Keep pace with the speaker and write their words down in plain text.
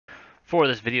For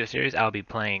this video series, I'll be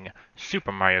playing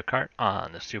Super Mario Kart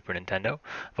on the Super Nintendo.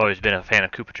 I've always been a fan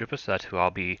of Koopa Troopa, so that's who I'll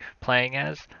be playing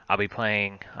as. I'll be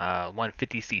playing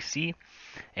 150cc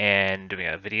and doing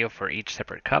a video for each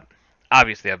separate cup.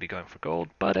 Obviously, I'll be going for gold,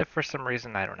 but if for some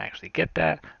reason I don't actually get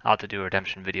that, I'll have to do a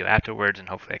redemption video afterwards, and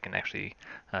hopefully I can actually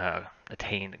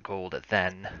attain gold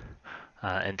then.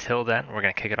 Until then, we're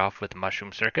going to kick it off with the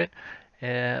Mushroom Circuit.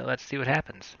 Let's see what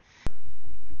happens.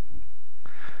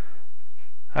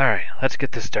 Alright, let's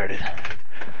get this started.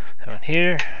 So in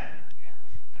here,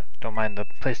 don't mind the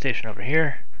PlayStation over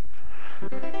here.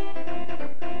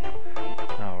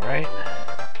 Alright.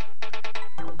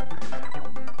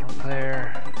 One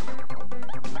player,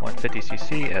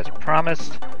 150cc as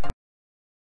promised.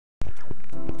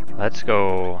 Let's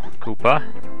go, Koopa.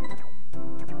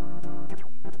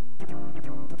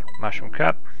 Mushroom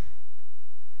Cup.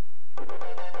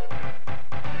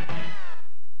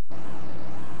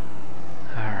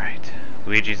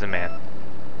 Luigi's the man.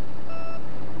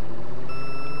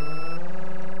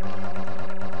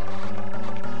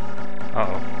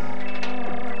 Uh-oh.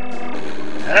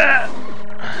 Ah!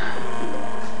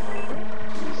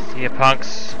 See ya,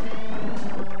 punks.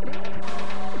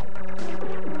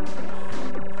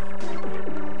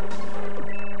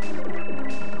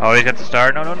 Oh, he's got the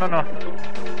start? No, no, no, no.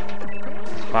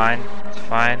 It's fine. It's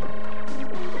fine.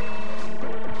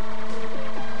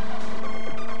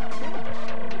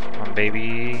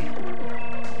 Baby.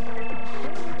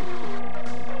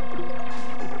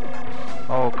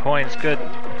 Oh, coins, good.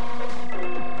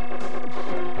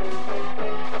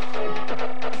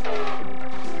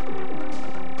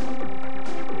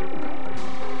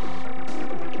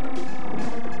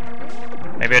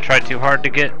 Maybe I tried too hard to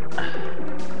get.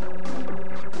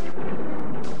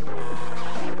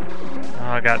 Oh,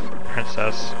 I got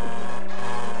Princess.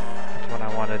 That's what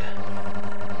I wanted.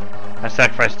 I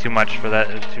sacrificed too much for that,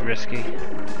 it was too risky.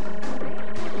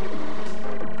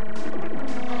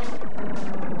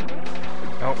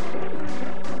 Nope.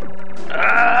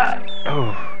 Ah!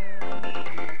 Oh.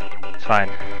 It's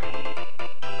fine.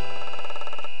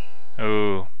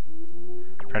 Ooh.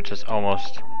 Princess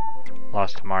almost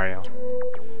lost to Mario.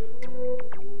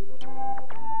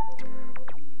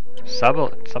 Sub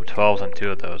 12s on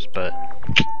 2 of those, but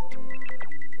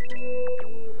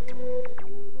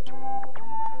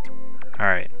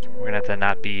alright, we're gonna have to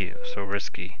not be so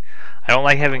risky. I don't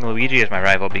like having Luigi as my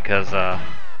rival because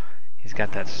he's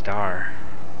got that star.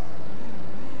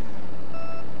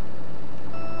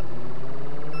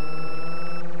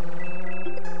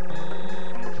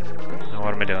 Oh,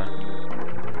 what am I doing?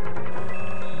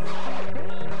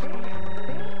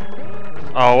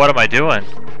 Oh, what am I doing?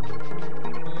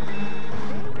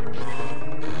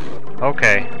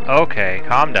 Okay, okay,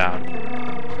 calm down.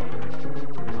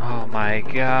 Oh my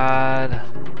god.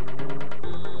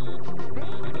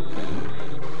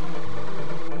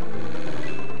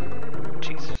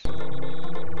 Jesus.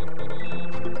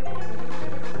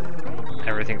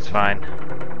 Everything's fine.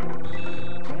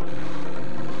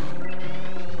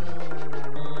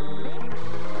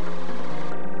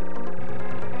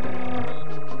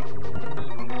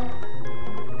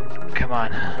 Come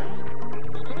on.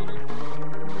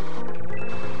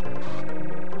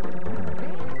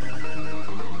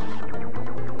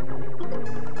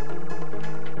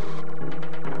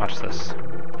 Watch this.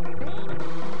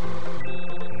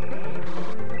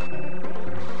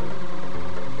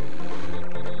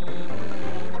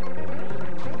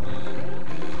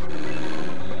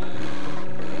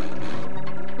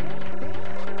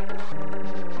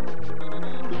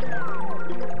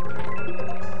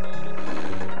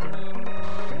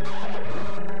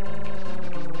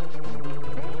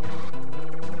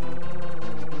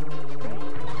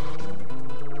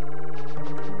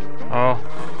 Oh.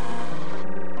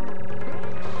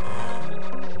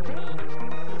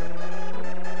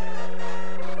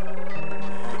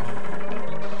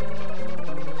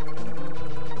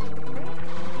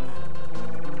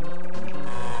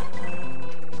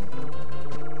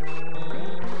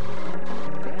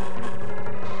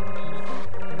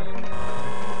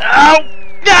 Oh!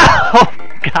 No!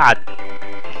 God.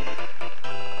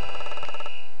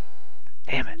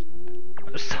 Damn it.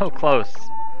 I was so close.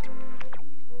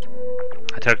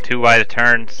 I took 2 wide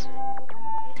turns.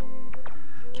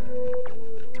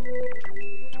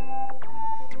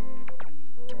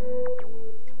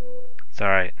 It's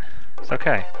alright. It's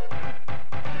okay.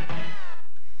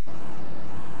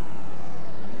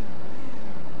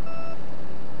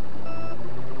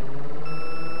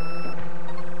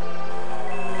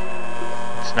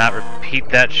 Let's not repeat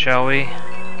that, shall we?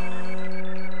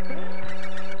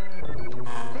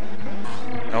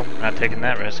 Nope, not taking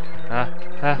that risk.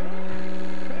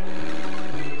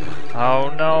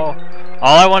 Oh no.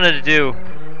 All I wanted to do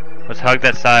was hug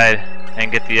that side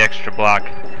and get the extra block,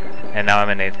 and now I'm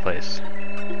in 8th place.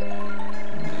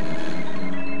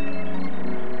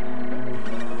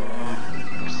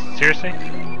 Seriously?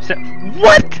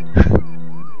 What?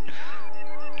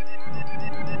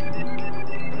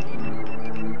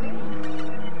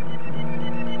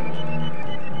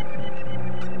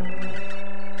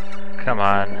 Come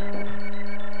on.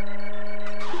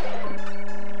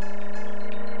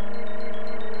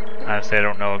 Honestly, I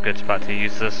don't know a good spot to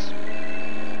use this,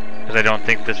 because I don't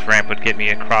think this ramp would get me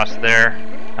across there.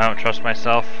 I don't trust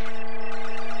myself.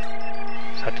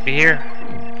 Does it have to be here?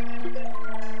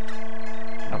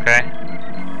 Okay.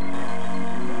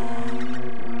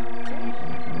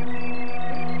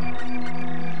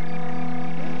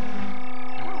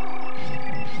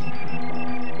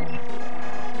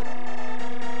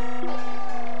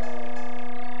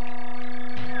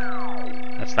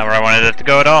 That's not where I wanted it to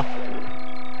go at all.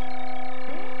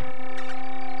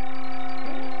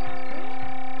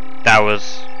 That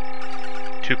was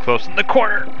too close in the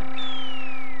corner.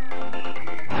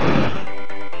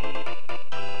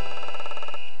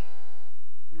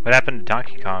 What happened to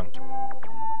Donkey Kong?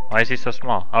 Why is he so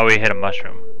small? Oh, he hit a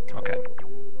mushroom. Okay.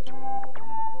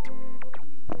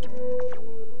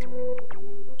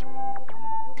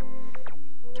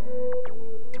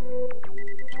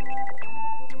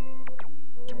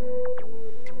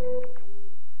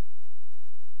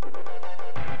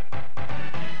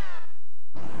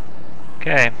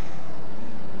 Okay.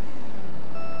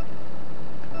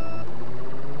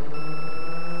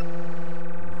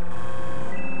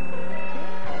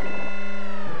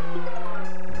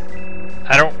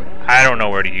 I don't know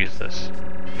where to use this.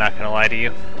 I'm not gonna lie to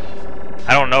you.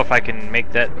 I don't know if I can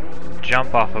make that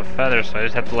jump off of feathers, so I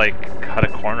just have to like cut a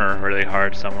corner really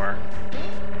hard somewhere.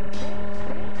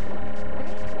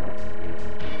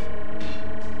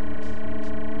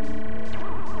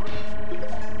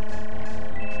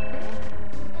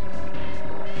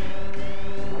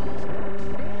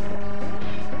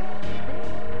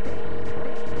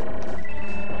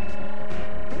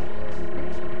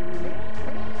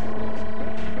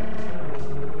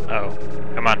 Oh,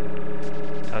 come on.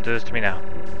 Don't do this to me now.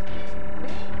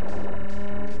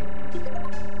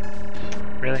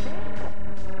 Really?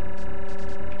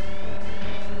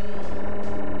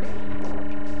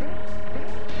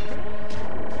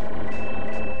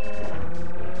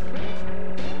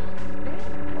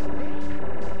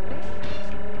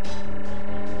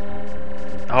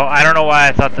 Oh, I don't know why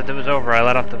I thought that it was over. I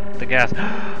let off the gas.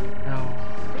 No.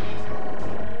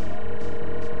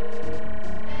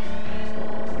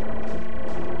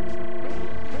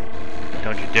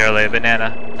 Don't you dare lay a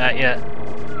banana. Not yet.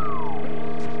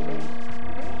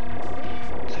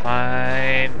 It's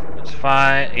fine. It's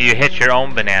fine. You hit your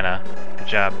own banana. Good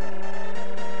job.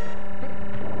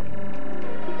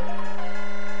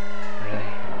 Really?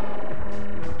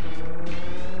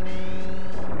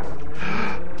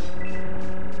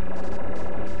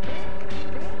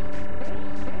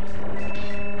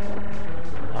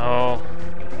 Oh.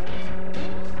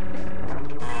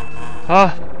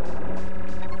 Oh.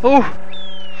 Oh.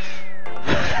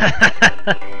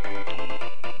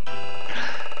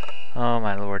 Oh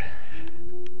my lord.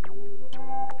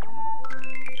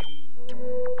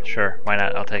 Sure, why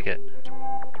not? I'll take it.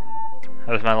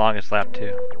 That was my longest lap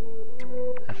too.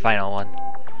 The final one.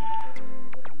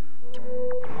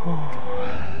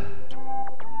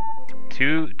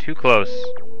 Too close.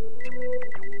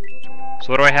 So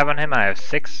what do I have on him? I have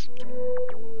 6.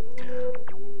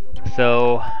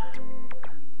 So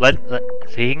so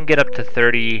he can get up to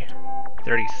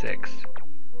 36.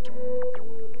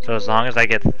 So as long as I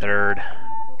get 3rd,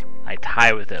 I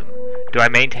tie with him. Do I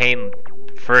maintain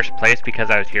 1st place because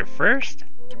I was here first?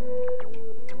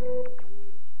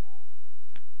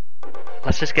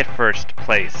 Let's just get 1st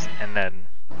place and then,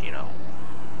 you know,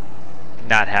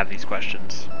 not have these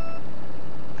questions.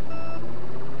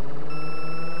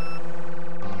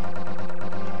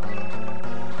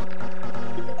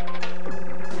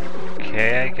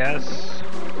 Okay, I guess.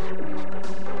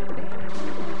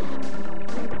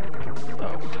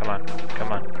 Oh, come on,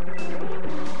 come on.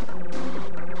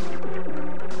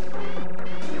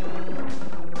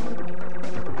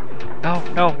 No,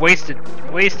 no, wasted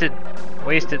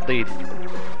lead.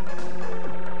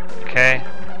 Okay.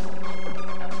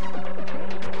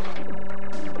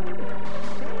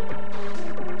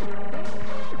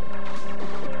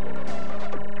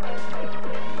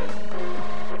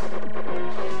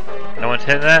 No one's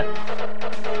hitting that?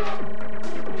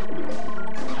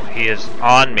 He is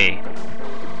on me.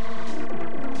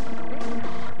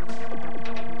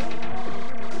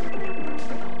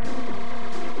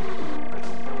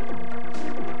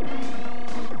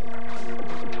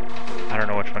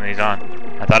 he's on.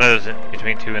 I thought it was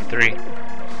between 2 and 3.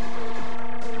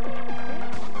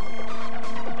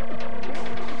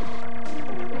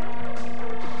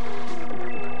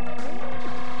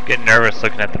 Getting nervous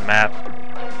looking at the map.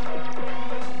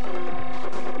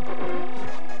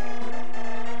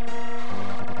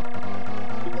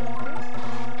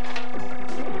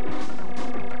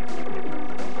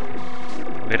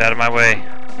 Get out of my way.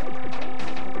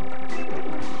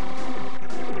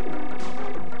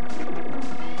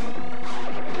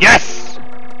 Yes!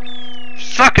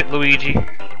 Suck it, Luigi!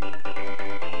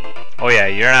 Oh yeah,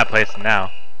 you're not placing now.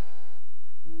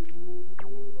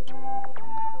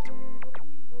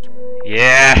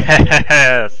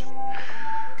 Yes!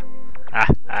 Ah,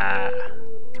 ah.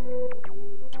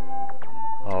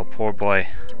 Oh, poor boy.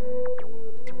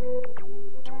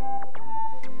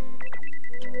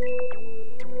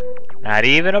 Not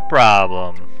even a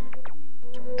problem.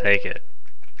 Take it.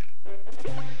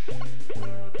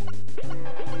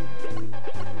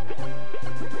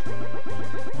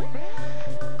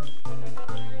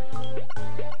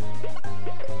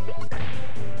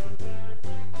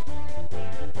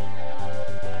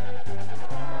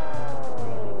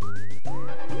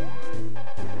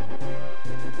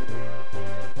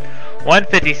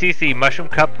 $150cc Mushroom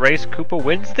Cup race. Koopa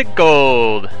wins the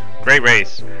gold. Great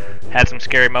race. Had some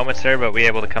scary moments there, but we were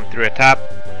able to come through at top.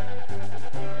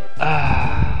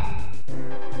 I'm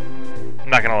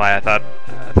not gonna lie, I thought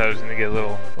it was gonna get a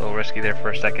little risky there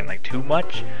for a second, like too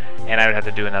much, and I would have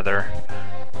to do another.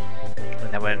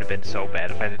 And that wouldn't have been so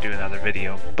bad if I had to do another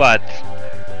video, but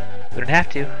we don't have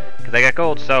to because I got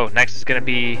gold. So next is gonna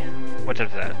be, what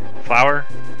is that? Flower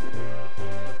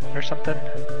or something?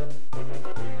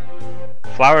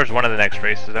 Flower is one of the next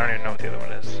races. I don't even know what the other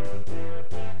one is.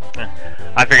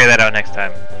 I'll figure that out next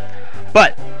time.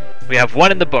 But we have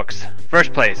one in the books.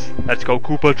 First place. Let's go,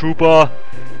 Koopa Troopa.